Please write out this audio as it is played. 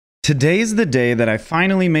Today's the day that I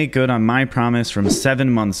finally make good on my promise from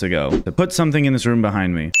 7 months ago to put something in this room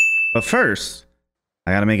behind me. But first,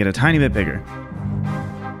 I gotta make it a tiny bit bigger.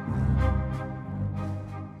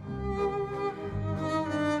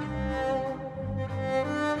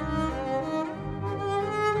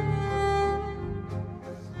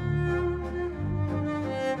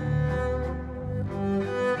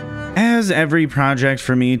 As every project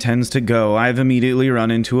for me tends to go, I've immediately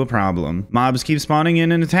run into a problem. Mobs keep spawning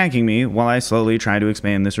in and attacking me while I slowly try to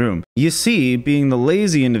expand this room. You see, being the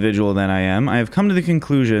lazy individual that I am, I have come to the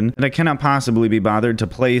conclusion that I cannot possibly be bothered to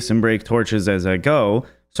place and break torches as I go,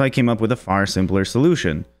 so I came up with a far simpler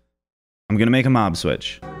solution. I'm gonna make a mob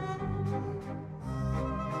switch.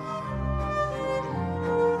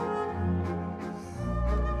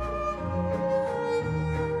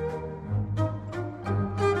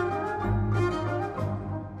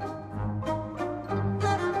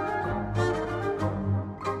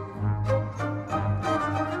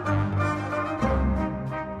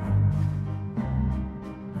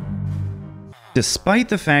 Despite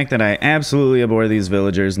the fact that I absolutely abhor these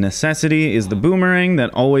villagers, necessity is the boomerang that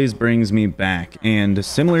always brings me back. And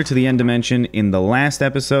similar to the end dimension in the last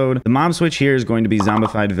episode, the mob switch here is going to be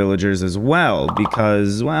zombified villagers as well,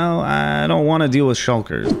 because, well, I don't want to deal with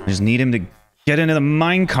shulkers. I just need him to get into the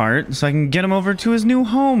minecart so I can get him over to his new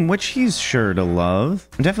home, which he's sure to love.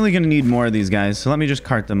 I'm definitely going to need more of these guys, so let me just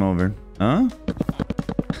cart them over. Huh?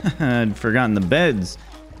 I'd forgotten the beds.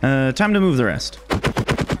 Time to move the rest.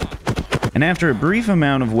 And after a brief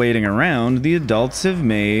amount of waiting around, the adults have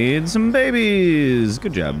made some babies.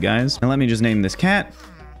 Good job, guys. Now let me just name this cat.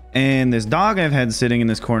 And this dog I've had sitting in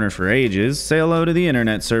this corner for ages. Say hello to the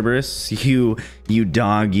internet, Cerberus. You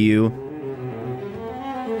dog, you.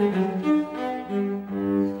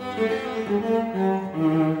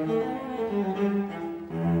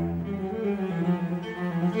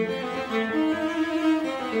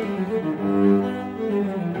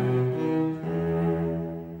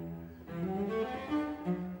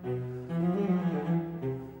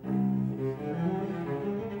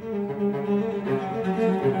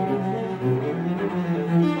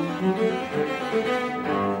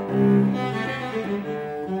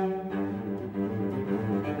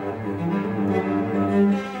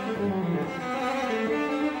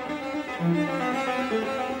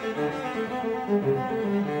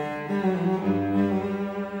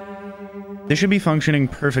 This should be functioning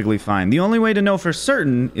perfectly fine. The only way to know for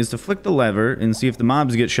certain is to flick the lever and see if the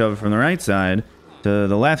mobs get shoved from the right side to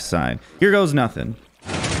the left side. Here goes nothing.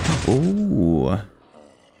 Ooh.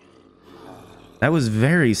 That was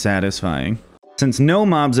very satisfying. Since no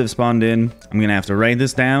mobs have spawned in, I'm gonna have to write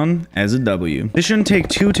this down as a W. This shouldn't take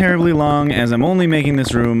too terribly long, as I'm only making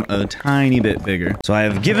this room a tiny bit bigger. So I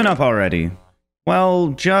have given up already. Well,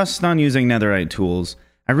 just on using netherite tools.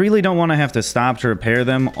 I really don't want to have to stop to repair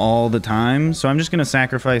them all the time, so I'm just going to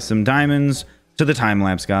sacrifice some diamonds to the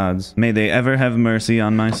time-lapse gods. May they ever have mercy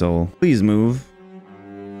on my soul. Please move.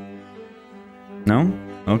 No?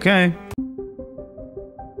 Okay.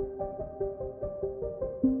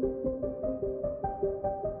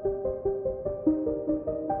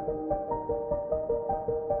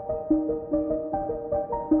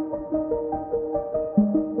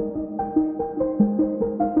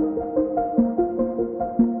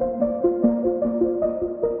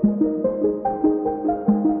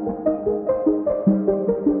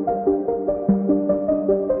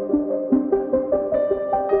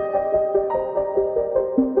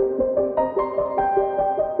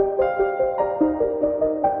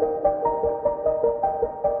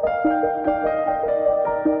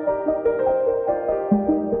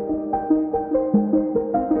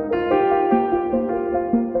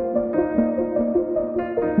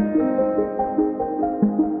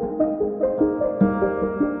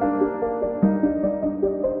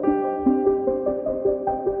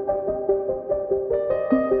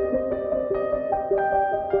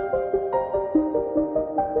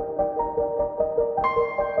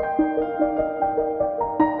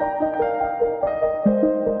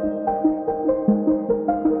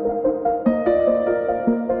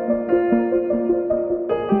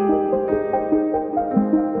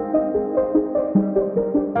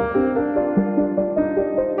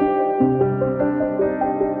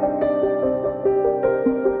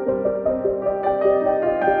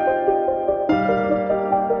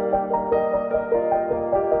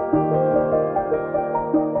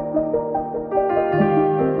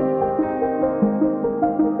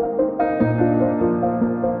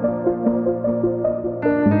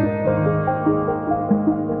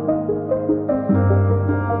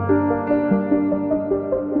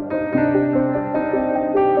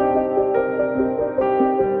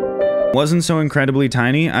 wasn't so incredibly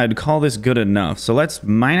tiny, I'd call this good enough. So let's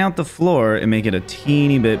mine out the floor and make it a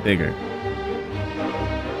teeny bit bigger.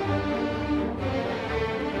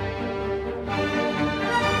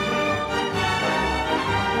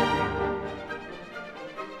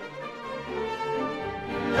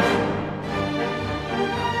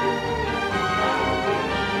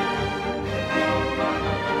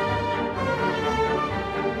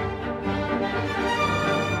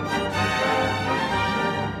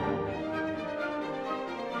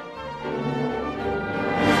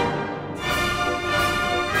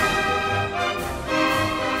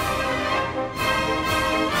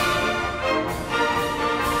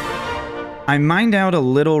 I mined out a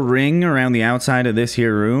little ring around the outside of this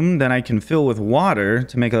here room that I can fill with water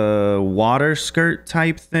to make a water skirt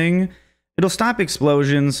type thing. It'll stop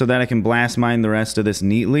explosions so that I can blast mine the rest of this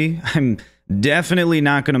neatly. I'm definitely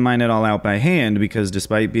not going to mine it all out by hand because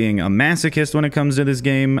despite being a masochist when it comes to this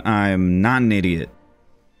game, I'm not an idiot.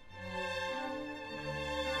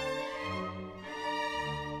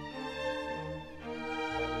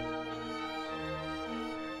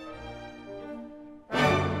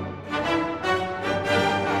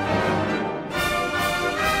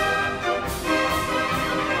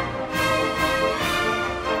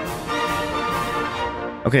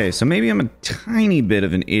 Okay, so maybe I'm a tiny bit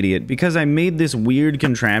of an idiot because I made this weird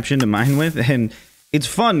contraption to mine with, and it's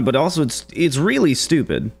fun, but also it's really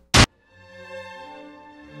stupid.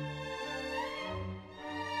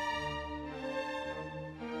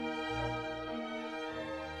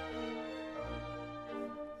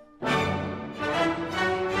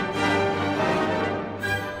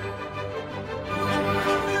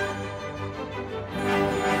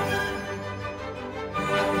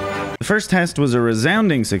 The first test was a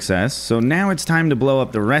resounding success, so now it's time to blow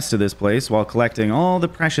up the rest of this place while collecting all the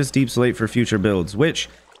precious deep slate for future builds, which,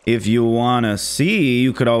 if you wanna see,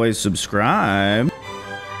 you could always subscribe.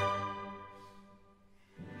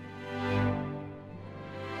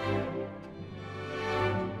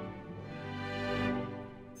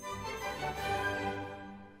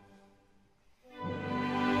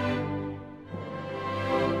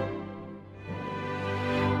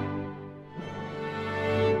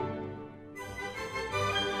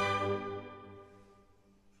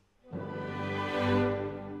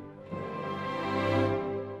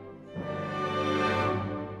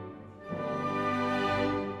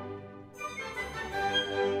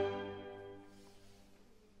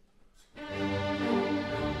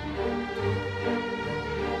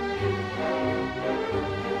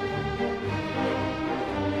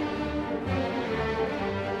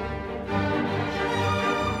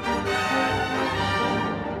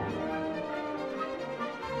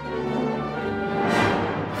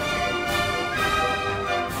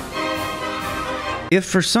 If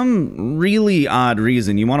for some really odd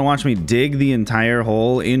reason you want to watch me dig the entire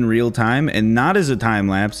hole in real time and not as a time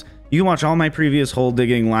lapse, you can watch all my previous hole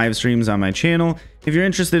digging live streams on my channel. If you're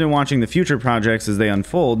interested in watching the future projects as they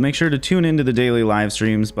unfold, make sure to tune into the daily live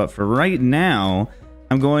streams. But for right now,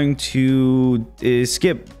 I'm going to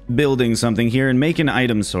skip building something here and make an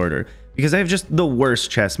item sorter because I have just the worst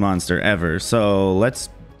chest monster ever. So let's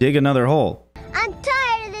dig another hole. I'm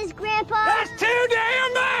tired of this, Grandpa. That's too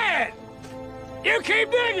damn bad! You keep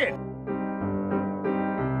digging!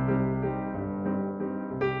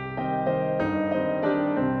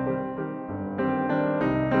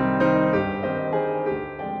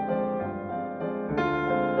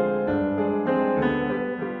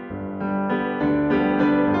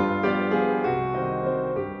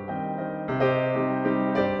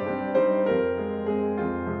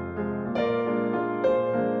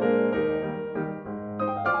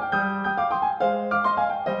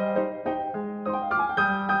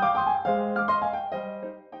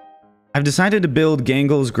 I've decided to build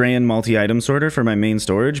Gangle's Grand multi-item sorter for my main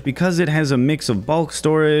storage because it has a mix of bulk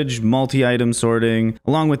storage, multi-item sorting,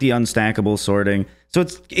 along with the unstackable sorting, so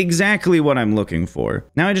it's exactly what I'm looking for.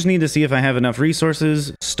 Now I just need to see if I have enough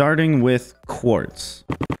resources, starting with quartz.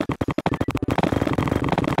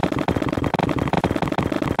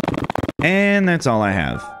 And that's all I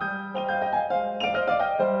have.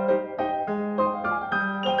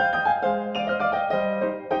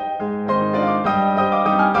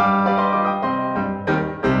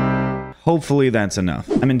 Hopefully that's enough.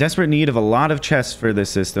 I'm in desperate need of a lot of chests for this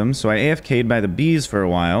system, so I AFK'd by the bees for a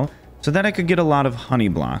while so that I could get a lot of honey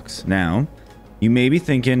blocks. Now, you may be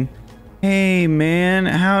thinking, hey man,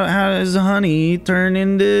 how does honey turn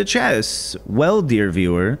into chests? Well, dear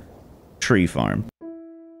viewer, tree farm.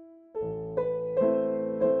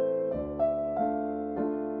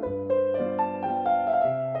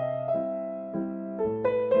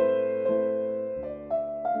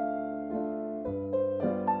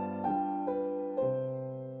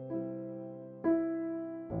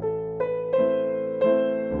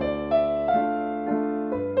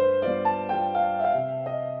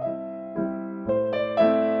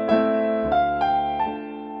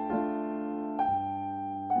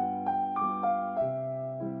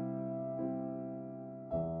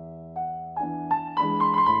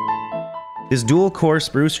 This dual core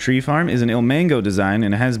spruce tree farm is an Ilmango design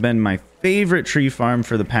and has been my favorite tree farm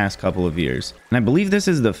for the past couple of years. And I believe this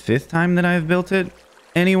is the 5th time that I've built it.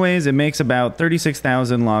 Anyways, it makes about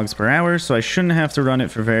 36,000 logs per hour, so I shouldn't have to run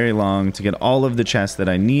it for very long to get all of the chests that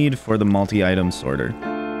I need for the multi-item sorter.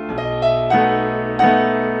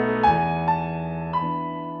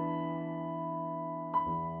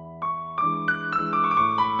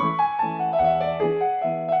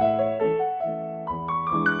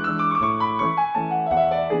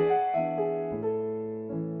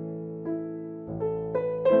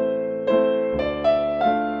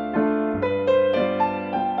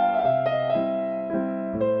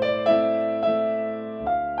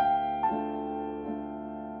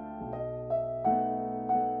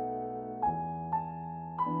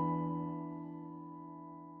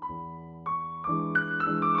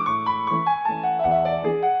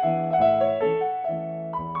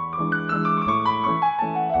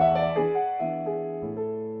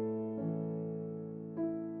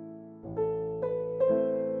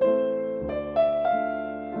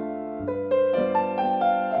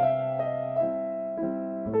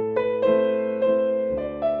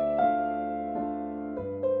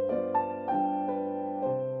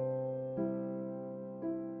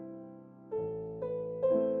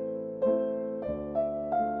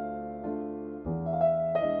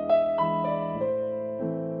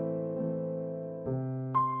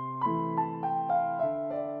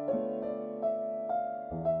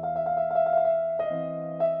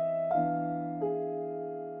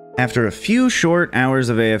 After a few short hours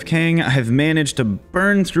of AFKing, I've managed to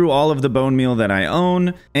burn through all of the bone meal that I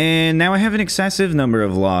own, and now I have an excessive number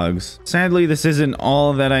of logs. Sadly, this isn't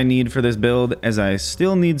all that I need for this build, as I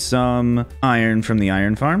still need some iron from the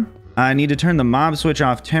iron farm. I need to turn the mob switch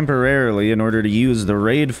off temporarily in order to use the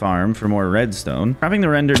raid farm for more redstone. Dropping the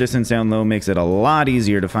render distance down low makes it a lot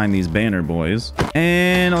easier to find these banner boys.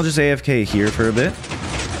 And I'll just AFK here for a bit.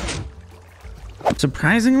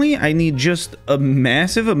 Surprisingly, I need just a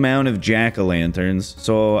massive amount of jack-o'-lanterns,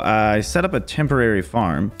 so I set up a temporary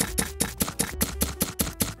farm.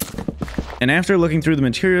 And after looking through the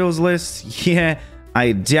materials list, yeah,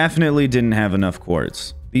 I definitely didn't have enough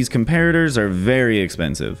quartz. These comparators are very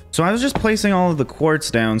expensive. So I was just placing all of the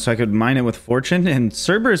quartz down so I could mine it with fortune, and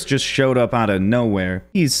Cerberus just showed up out of nowhere.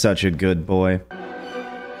 He's such a good boy.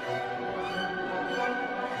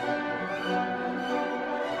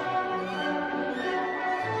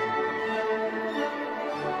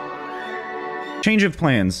 Change of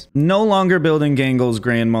plans. No longer building Gangle's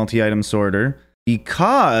Grand Multi-Item Sorter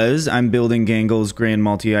because I'm building Gangle's Grand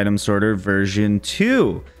Multi-Item Sorter version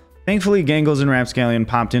 2. Thankfully, Gangles and Rapscallion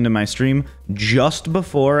popped into my stream just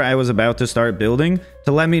before I was about to start building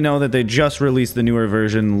to let me know that they just released the newer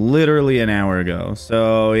version literally an hour ago.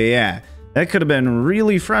 So yeah, that could have been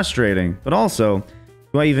really frustrating. But also,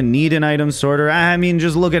 do I even need an item sorter? I mean,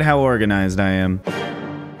 just look at how organized I am.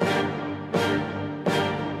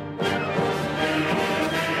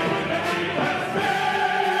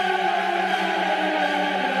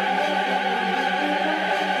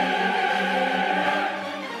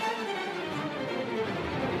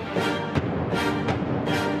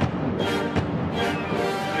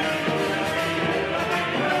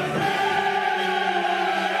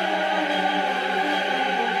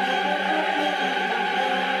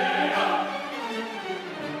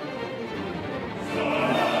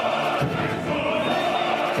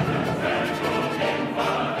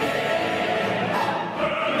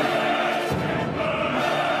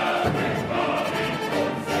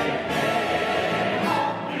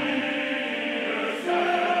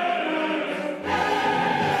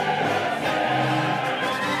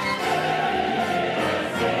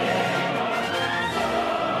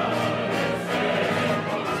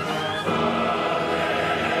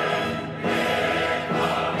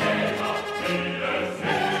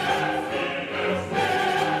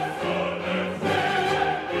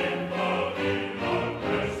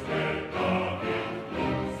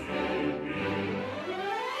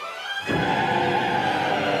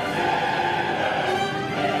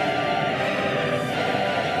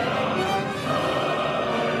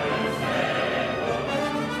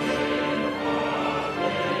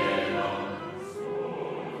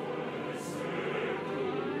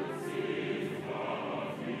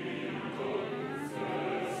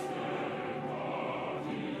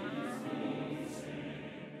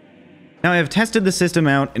 Now, I have tested the system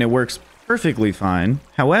out and it works perfectly fine.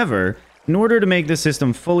 However, In order to make this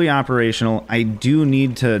system fully operational, I do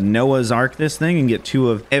need to Noah's Ark this thing and get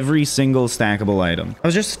 2 of every single stackable item. I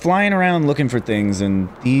was just flying around looking for things, and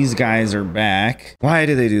these guys are back. Why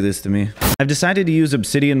did they do this to me? I've decided to use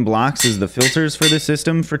obsidian blocks as the filters for this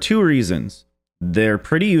system for 2 reasons. They're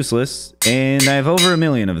pretty useless, and I have over 1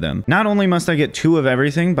 million of them. Not only must I get 2 of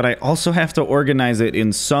everything, but I also have to organize it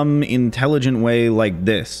in some intelligent way like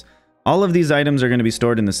this. All of these items are going to be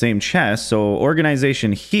stored in the same chest, so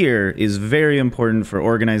organization here is very important for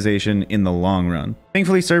organization in the long run.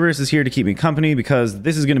 Thankfully, Cerberus is here to keep me company because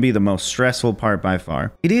this is going to be the most stressful part by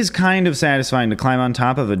far. It is kind of satisfying to climb on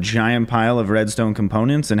top of a giant pile of redstone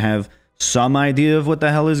components and have some idea of what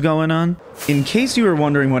the hell is going on. In case you were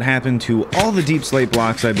wondering what happened to all the deep slate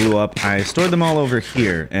blocks I blew up, I stored them all over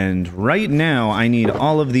here, and right now I need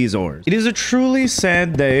all of these ores. It is a truly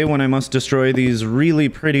sad day when I must destroy these really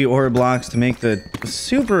pretty ore blocks to make the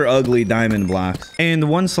super ugly diamond blocks. And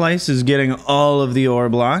one slice is getting all of the ore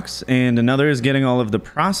blocks, and another is getting all of the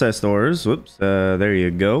processed ores. Whoops, there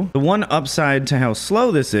you go. The one upside to how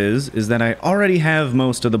slow this is that I already have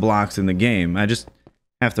most of the blocks in the game. I just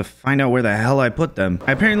have to find out where the hell I put them.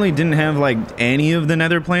 I apparently didn't have like any of the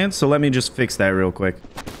nether plants, so let me just fix that real quick.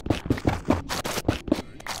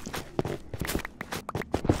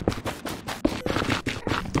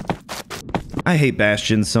 I hate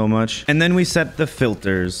bastions so much. And then we set the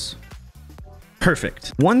filters.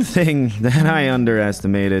 Perfect. One thing that I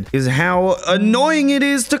underestimated is how annoying it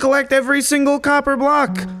is to collect every single copper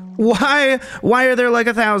block. Why are there like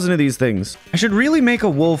 1,000 of these things? I should really make a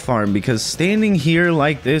wool farm because standing here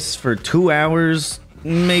like this for 2 hours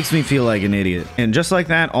makes me feel like an idiot. And just like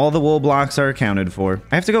that, all the wool blocks are accounted for.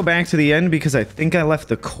 I have to go back to the end because I think I left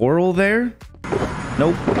the coral there.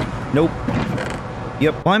 Nope. Nope.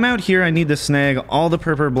 Yep. While I'm out here, I need to snag all the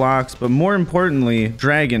purple blocks, but more importantly,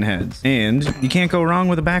 dragon heads. And you can't go wrong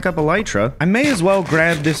with a backup elytra. I may as well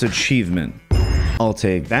grab this achievement. I'll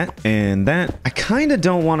take that and that. I kind of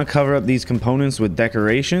don't want to cover up these components with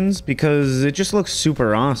decorations because it just looks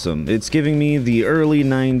super awesome. It's giving me the early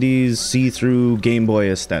 90s see-through Game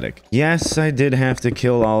Boy aesthetic. Yes, I did have to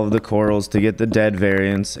kill all of the corals to get the dead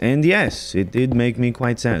variants, and yes, it did make me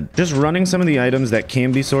quite sad. Just running some of the items that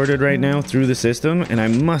can be sorted right now through the system, and I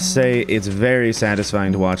must say it's very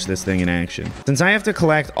satisfying to watch this thing in action. Since I have to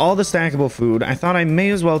collect all the stackable food, I thought I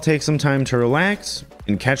may as well take some time to relax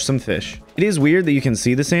and catch some fish. It is weird that you can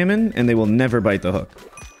see the salmon and they will never bite the hook.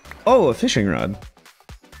 Oh, a fishing rod.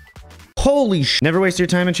 Holy sh! Never waste your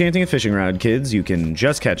time enchanting a fishing rod, kids. You can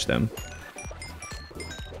just catch them.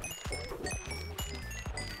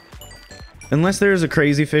 Unless there's a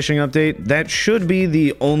crazy fishing update, that should be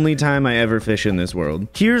the only time I ever fish in this world.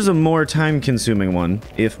 Here's a more time-consuming one.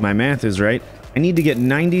 If my math is right, I need to get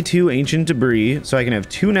 92 ancient debris so I can have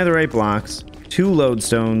 2 netherite blocks, 2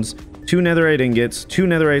 lodestones, 2 netherite ingots, 2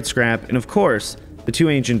 netherite scrap, and of course, the 2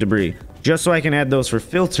 ancient debris, just so I can add those for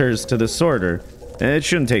filters to the sorter. It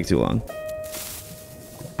shouldn't take too long.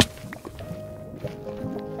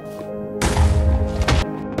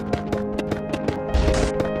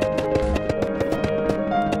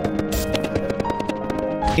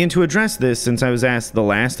 And to address this, since I was asked the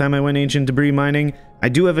last time I went ancient debris mining, I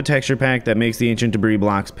do have a texture pack that makes the ancient debris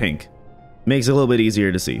blocks pink. Makes it a little bit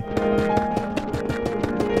easier to see.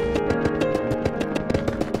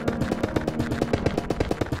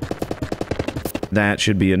 That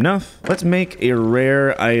should be enough. Let's make a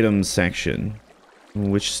rare items section,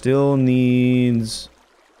 which still needs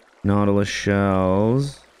nautilus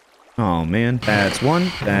shells. Oh man, that's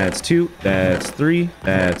 1, that's 2, that's 3,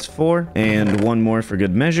 that's 4, and 1 more for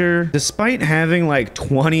good measure. Despite having like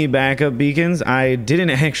 20 backup beacons, I didn't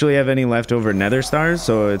actually have any leftover nether stars,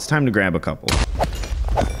 so it's time to grab a couple.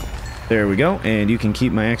 There we go, and you can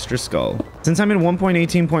keep my extra skull. Since I'm in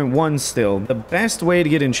 1.18.1 still, the best way to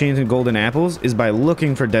get enchanted golden apples is by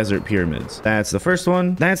looking for desert pyramids. That's the first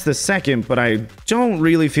one, that's the second, but I don't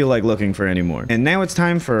really feel like looking for any more. And now it's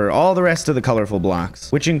time for all the rest of the colorful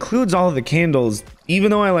blocks, which includes all of the candles,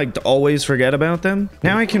 even though I like to always forget about them.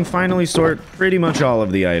 Now I can finally sort pretty much all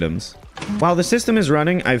of the items. While the system is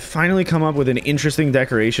running, I've finally come up with an interesting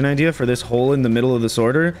decoration idea for this hole in the middle of the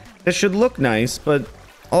sorter that should look nice, but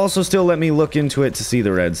also still let me look into it to see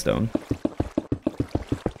the redstone.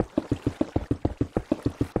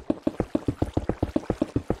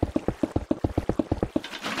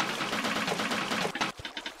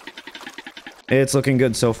 It's looking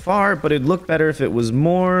good so far, but it'd look better if it was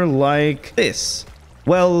more like this.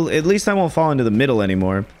 Well, at least I won't fall into the middle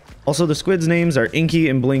anymore. Also, the squid's names are Inky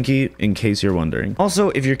and Blinky, in case you're wondering.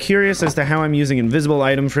 Also, if you're curious as to how I'm using invisible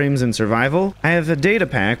item frames in survival, I have a data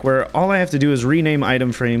pack where all I have to do is rename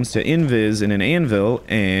item frames to invis in an anvil,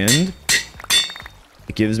 and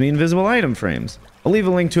It gives me invisible item frames. I'll leave a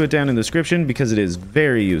link to it down in the description because it is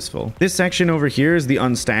very useful. This section over here is the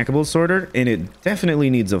unstackable sorter, and it definitely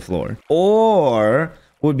needs a floor. Or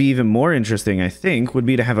what would be even more interesting, I think, would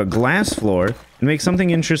be to have a glass floor and make something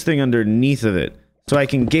interesting underneath of it, so I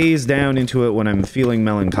can gaze down into it when I'm feeling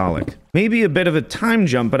melancholic. Maybe a bit of a time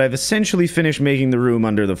jump, but I've essentially finished making the room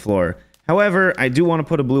under the floor. However, I do want to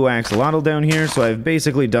put a blue axolotl down here, so I've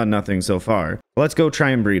basically done nothing so far. Let's go try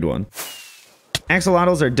and breed one.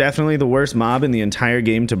 Axolotls are definitely the worst mob in the entire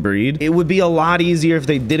game to breed. It would be a lot easier if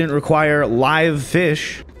they didn't require live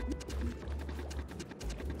fish.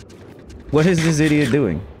 What is this idiot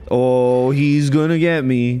doing? Oh, he's gonna get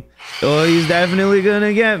me. Oh, he's definitely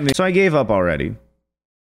gonna get me. So I gave up already.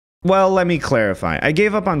 Well, let me clarify. I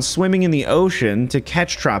gave up on swimming in the ocean to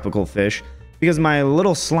catch tropical fish because my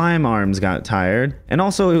little slime arms got tired, and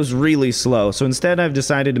also it was really slow. So instead I've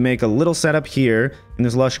decided to make a little setup here in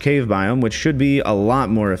this lush cave biome, which should be a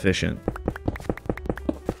lot more efficient.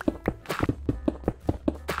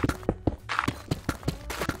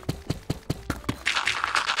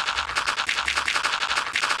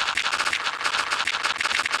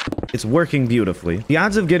 It's working beautifully. The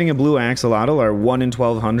odds of getting a blue axolotl are 1 in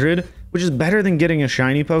 1200, which is better than getting a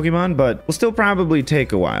shiny Pokemon, but will still probably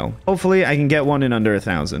take a while. Hopefully, I can get one in under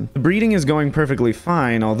 1,000. The breeding is going perfectly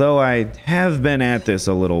fine, although I have been at this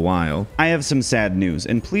a little while. I have some sad news,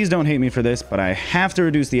 and please don't hate me for this, but I have to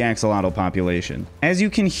reduce the axolotl population. As you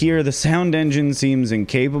can hear, the sound engine seems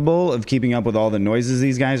incapable of keeping up with all the noises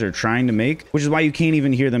these guys are trying to make, which is why you can't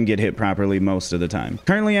even hear them get hit properly most of the time.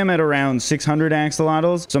 Currently, I'm at around 600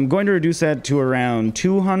 axolotls, so I'm going to reduce that to around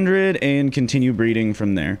 200 and continue breeding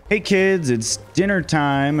from there. Hey kids, it's dinner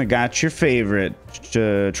time. I got your favorite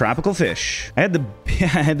tropical fish. I had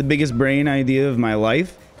the biggest brain idea of my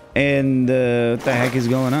life, and what the heck is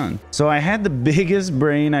going on? So I had the biggest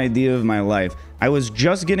brain idea of my life. I was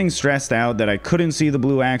just getting stressed out that I couldn't see the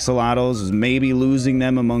blue axolotls, was maybe losing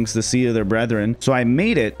them amongst the sea of their brethren. So I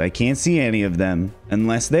made it. I can't see any of them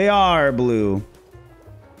unless they are blue.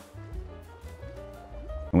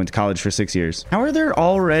 I went to college for 6 years. How are there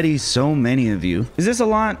already so many of you? Is this a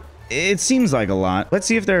lot? It seems like a lot. Let's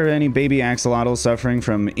see if there are any baby axolotls suffering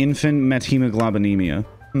from infant methemoglobinemia.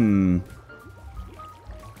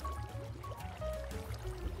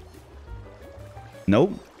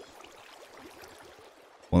 Nope.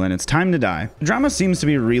 Well, then it's time to die. The drama seems to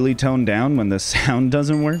be really toned down when the sound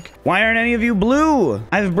doesn't work. Why aren't any of you blue?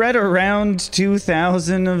 I've bred around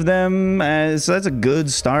 2,000 of them, so that's a good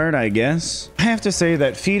start, I guess. I have to say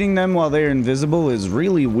that feeding them while they're invisible is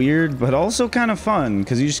really weird, but also kind of fun,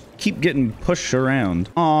 because you just keep getting pushed around.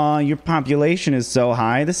 Aw, your population is so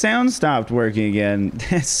high, the sound stopped working again.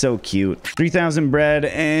 That's so cute. 3,000 bred,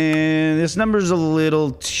 and this number's a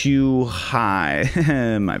little too high.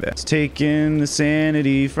 My bad. It's taking the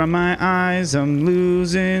sanity from my eyes, I'm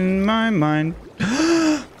losing my mind.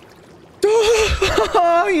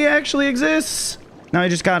 Oh, he actually exists. Now I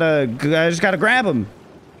just gotta grab him.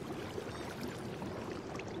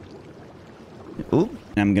 Oop.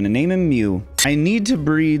 I'm gonna name him Mew. I need to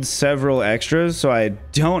breed several extras so I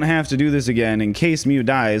don't have to do this again in case Mew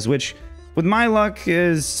dies, which with my luck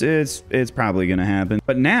it's probably gonna happen.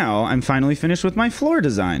 But now I'm finally finished with my floor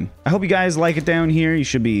design. I hope you guys like it down here. You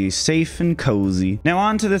should be safe and cozy. Now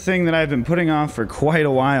on to the thing that I've been putting off for quite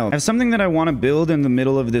a while. I have something that I want to build in the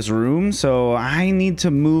middle of this room, so I need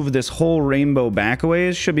to move this whole rainbow back away.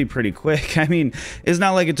 It should be pretty quick. I mean, it's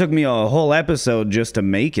not like it took me a whole episode just to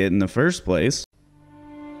make it in the first place.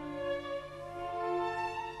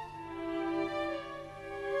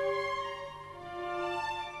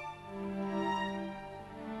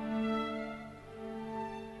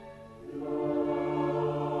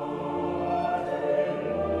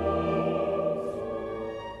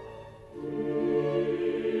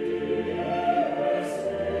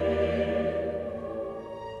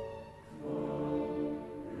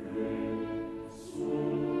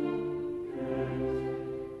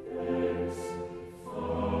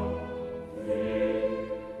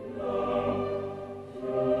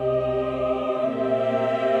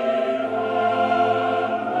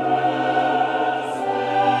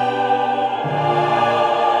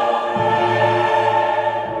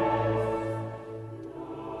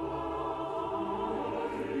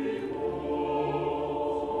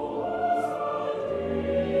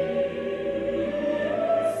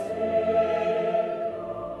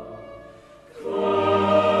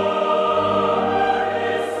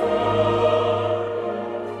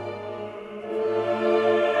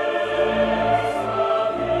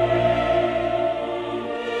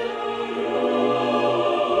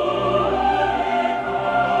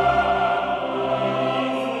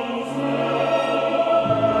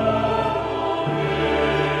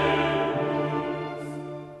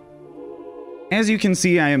 As you can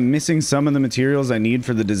see, I am missing some of the materials I need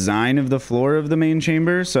for the design of the floor of the main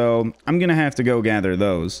chamber, so I'm gonna have to go gather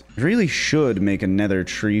those. I really should make a nether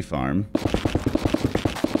tree farm.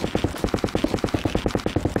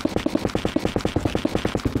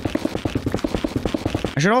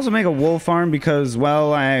 I should also make a wool farm because,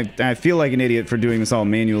 well, I feel like an idiot for doing this all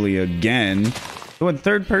manually again. So in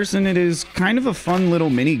third person, it is kind of a fun little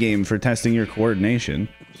mini game for testing your coordination.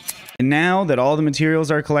 And now that all the materials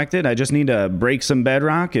are collected, I just need to break some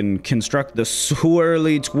bedrock and construct the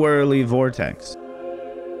swirly twirly vortex.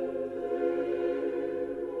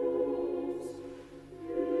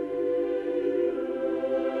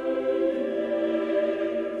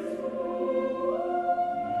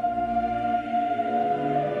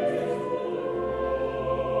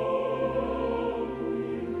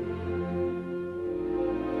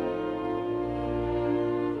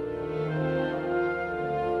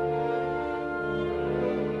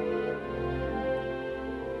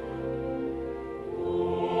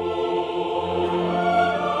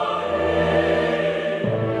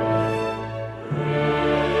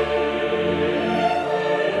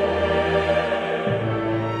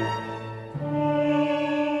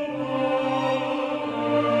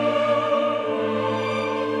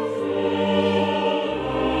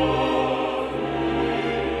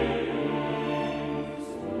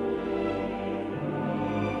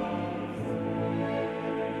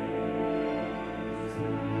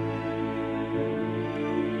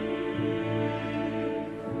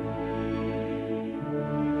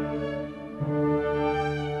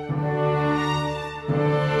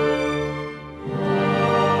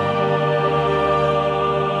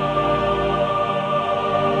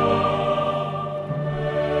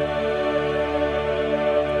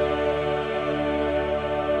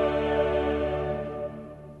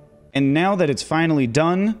 And now that it's finally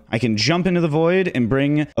done, I can jump into the void and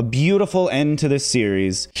bring a beautiful end to this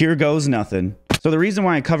series. Here goes nothing. So the reason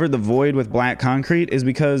why I covered the void with black concrete is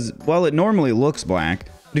because, well, it normally looks black,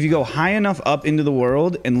 but if you go high enough up into the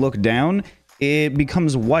world and look down, it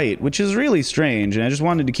becomes white, which is really strange, and I just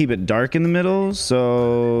wanted to keep it dark in the middle,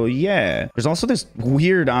 so yeah. There's also this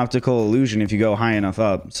weird optical illusion if you go high enough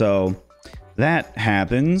up, so that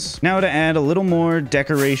happens. Now to add a little more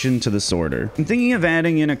decoration to the sorter. I'm thinking of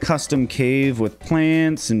adding in a custom cave with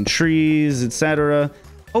plants and trees, etc.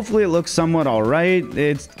 Hopefully it looks somewhat alright.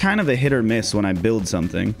 It's kind of a hit or miss when I build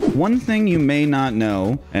something. One thing you may not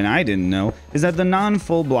know, and I didn't know, is that the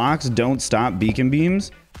non-full blocks don't stop beacon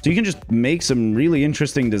beams. So you can just make some really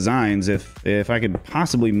interesting designs if I could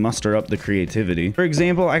possibly muster up the creativity. For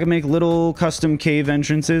example, I could make little custom cave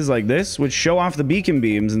entrances like this, which show off the beacon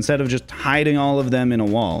beams instead of just hiding all of them in a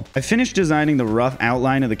wall. I finished designing the rough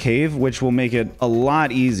outline of the cave, which will make it a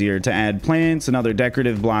lot easier to add plants and other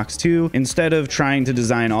decorative blocks too, instead of trying to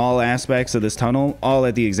design all aspects of this tunnel all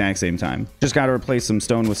at the exact same time. Just gotta replace some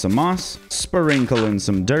stone with some moss, sprinkle in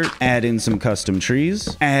some dirt, add in some custom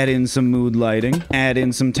trees, add in some mood lighting, add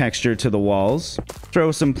in some texture to the walls, throw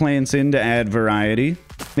some plants in to add variety,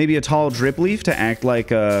 maybe a tall drip leaf to act like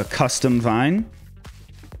a custom vine.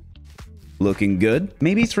 Looking good.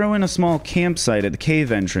 Maybe throw in a small campsite at the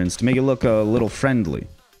cave entrance to make it look a little friendly.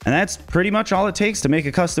 And that's pretty much all it takes to make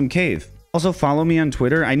a custom cave. Also follow me on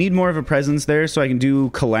Twitter. I need more of a presence there so I can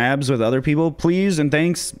do collabs with other people. Please and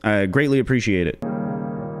thanks. I greatly appreciate it.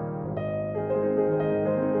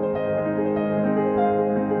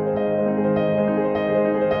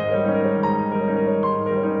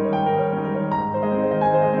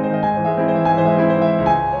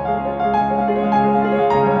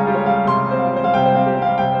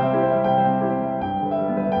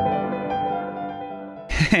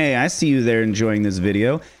 Hey, I see you there enjoying this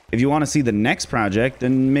video. If you want to see the next project,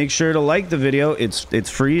 then make sure to like the video. It's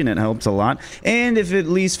free and it helps a lot. And if at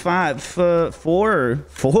least four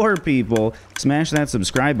people smash that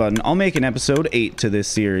subscribe button, I'll make an episode 8 to this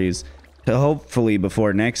series. Hopefully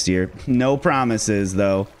before next year. No promises,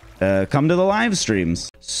 though. Come to the live streams.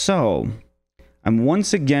 So, I'm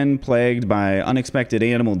once again plagued by unexpected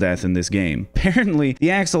animal death in this game. Apparently, the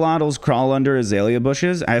axolotls crawl under azalea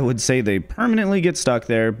bushes. I would say they permanently get stuck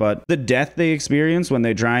there, but the death they experience when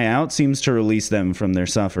they dry out seems to release them from their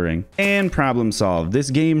suffering. And problem solved. This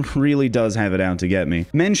game really does have it out to get me.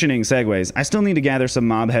 Mentioning segues, I still need to gather some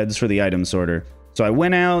mob heads for the item sorter. So I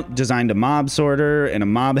went out, designed a mob sorter and a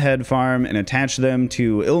mob head farm, and attached them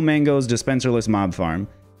to Ilmango's dispenserless mob farm.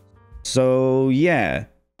 So yeah.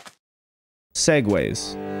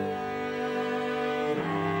 Segues.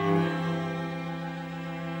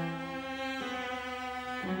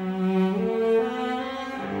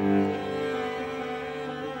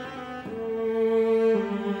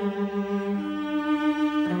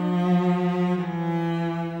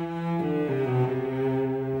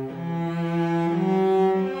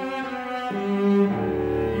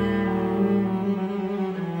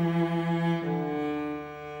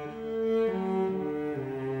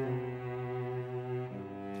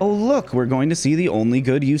 Oh look, we're going to see the only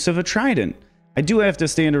good use of a trident. I do have to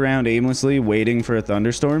stand around aimlessly waiting for a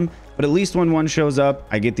thunderstorm, but at least when one shows up,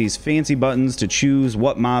 I get these fancy buttons to choose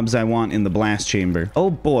what mobs I want in the blast chamber. Oh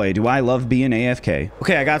boy, do I love being AFK.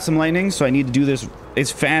 Okay, I got some lightning, so I need to do this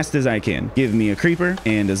as fast as I can. Give me a creeper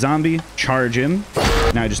and a zombie, charge him.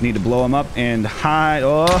 Now I just need to blow him up and hide.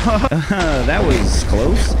 Oh, that was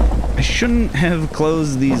close. I shouldn't have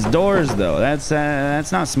closed these doors though. That's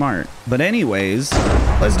not smart. But anyways,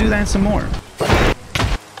 let's do that some more.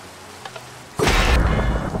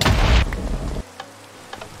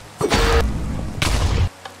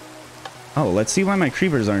 Oh, let's see why my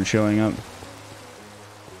creepers aren't showing up.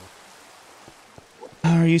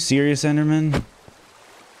 Are you serious, Enderman?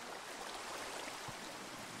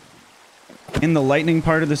 And the lightning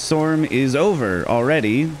part of the storm is over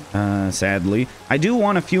already, sadly. I do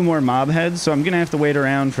want a few more mob heads, so I'm gonna have to wait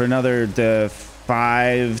around for another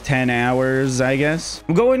 5-10 hours, I guess.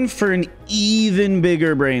 I'm going for an even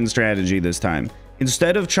bigger brain strategy this time.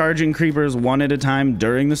 Instead of charging creepers one at a time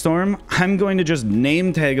during the storm, I'm going to just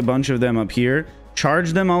name tag a bunch of them up here,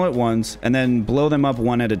 charge them all at once, and then blow them up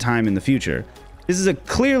one at a time in the future. This is a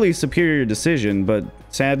clearly superior decision, but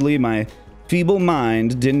sadly my feeble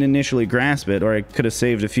mind didn't initially grasp it, or I could have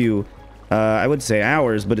saved a few, I would say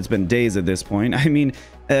hours, but it's been days at this point. I mean,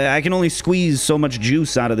 I can only squeeze so much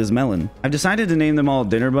juice out of this melon. I've decided to name them all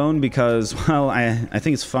Dinnerbone because, well, I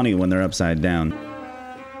think it's funny when they're upside down.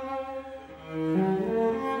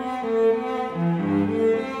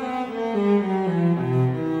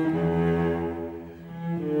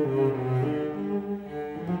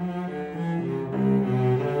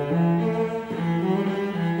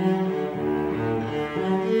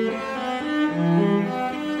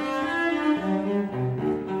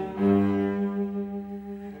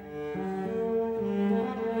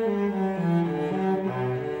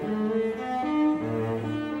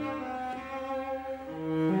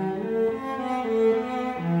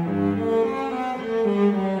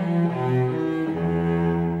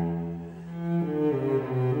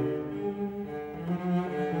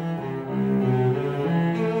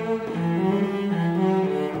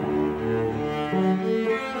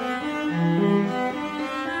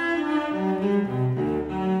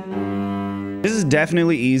 This is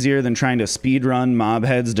definitely easier than trying to speedrun mob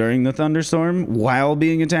heads during the thunderstorm while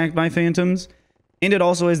being attacked by phantoms. And it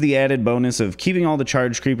also has the added bonus of keeping all the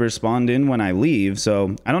charged creepers spawned in when I leave,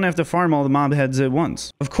 so I don't have to farm all the mob heads at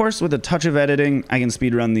once. Of course, with a touch of editing, I can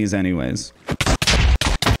speedrun these anyways.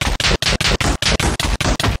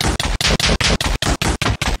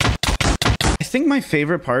 I think my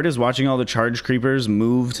favorite part is watching all the charged creepers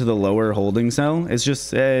move to the lower holding cell. It's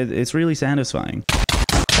just, it's really satisfying.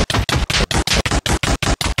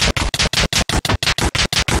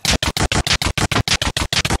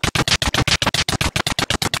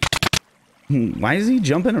 Why is he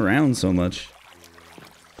jumping around so much?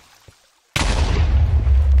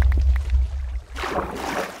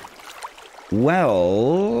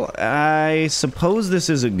 Well, I suppose this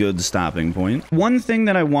is a good stopping point. One thing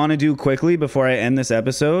that I want to do quickly before I end this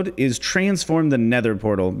episode is transform the nether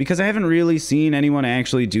portal, because I haven't really seen anyone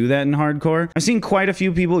actually do that in hardcore. I've seen quite a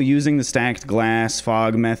few people using the stacked glass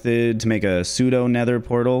fog method to make a pseudo nether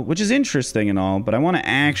portal, which is interesting and all, but I want to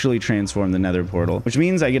actually transform the nether portal, which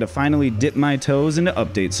means I get to finally dip my toes into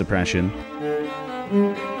update suppression.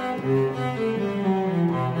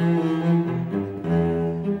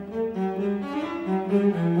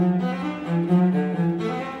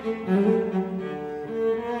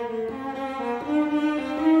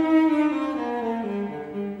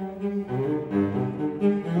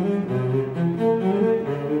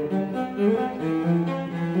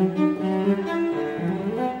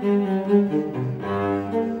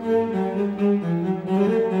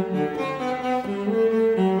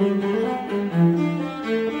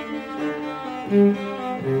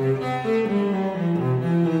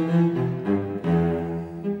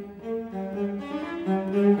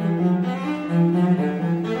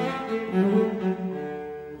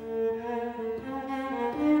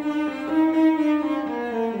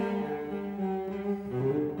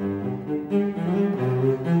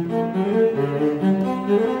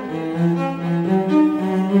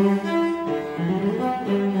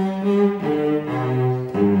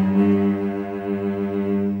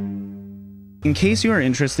 In case you are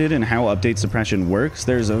interested in how update suppression works,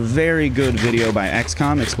 there's a very good video by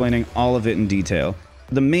XCOM explaining all of it in detail.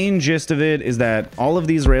 The main gist of it is that all of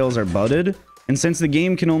these rails are budded, and since the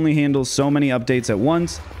game can only handle so many updates at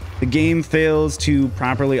once, the game fails to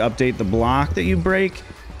properly update the block that you break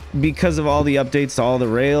because of all the updates to all the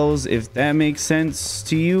rails. If that makes sense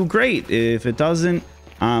to you, great. If it doesn't,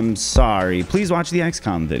 I'm sorry. Please watch the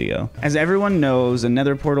XCOM video. As everyone knows, a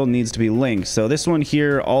nether portal needs to be linked, so this one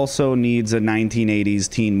here also needs a 1980s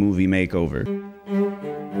teen movie makeover.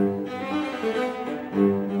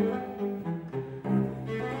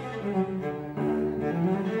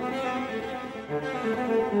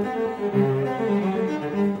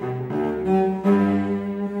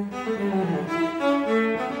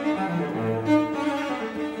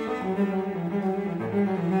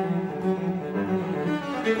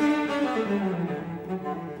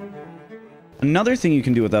 Another thing you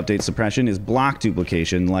can do with update suppression is block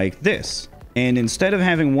duplication like this. And instead of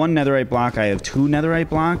having one netherite block, I have 2 netherite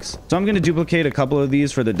blocks. So I'm going to duplicate a couple of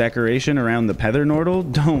these for the decoration around the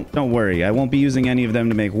Pethernortle. Don't worry, I won't be using any of them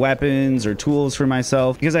to make weapons or tools for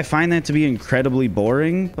myself because I find that to be incredibly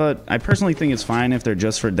boring, but I personally think it's fine if they're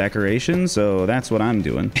just for decoration, so that's what I'm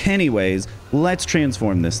doing. Anyways, let's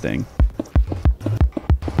transform this thing.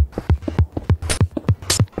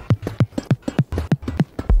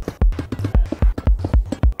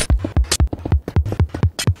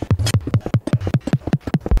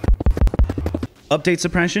 Update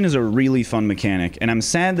suppression is a really fun mechanic, and I'm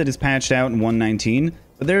sad that it's patched out in 1.19,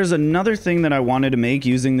 but there's another thing that I wanted to make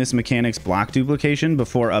using this mechanic's block duplication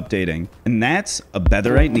before updating, and that's a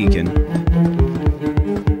Betherite Neekin.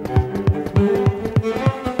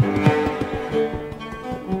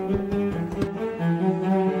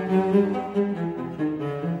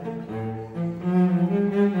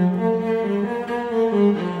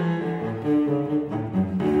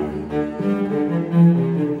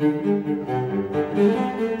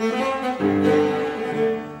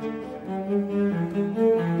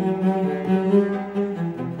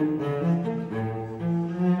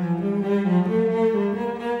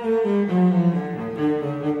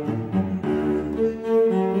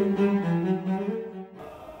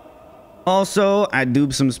 Also, I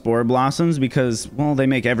duped some Spore Blossoms because, well, they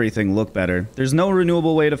make everything look better. There's no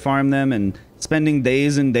renewable way to farm them, and spending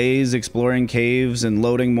days and days exploring caves and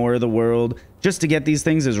loading more of the world just to get these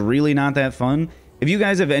things is really not that fun. If you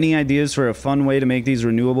guys have any ideas for a fun way to make these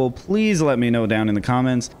renewable, please let me know down in the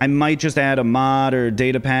comments. I might just add a mod or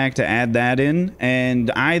data pack to add that in, and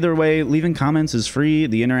either way, leaving comments is free.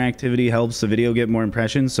 The interactivity helps the video get more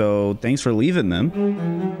impressions, so thanks for leaving them.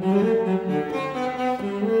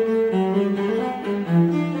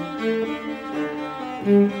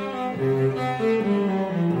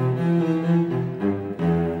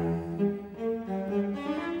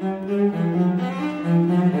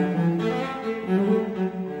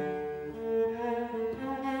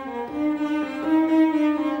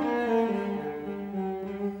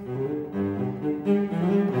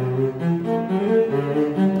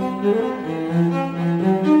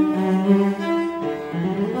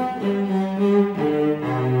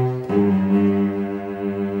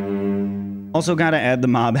 Also gotta add the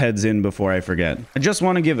mob heads in before I forget. I just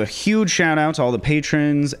want to give a huge shout out to all the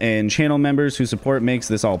patrons and channel members whose support makes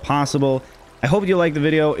this all possible. I hope you liked the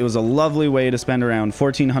video. It was a lovely way to spend around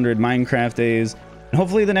 1,400 Minecraft days. And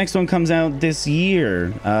hopefully the next one comes out this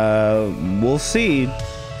year. We'll see.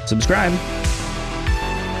 Subscribe.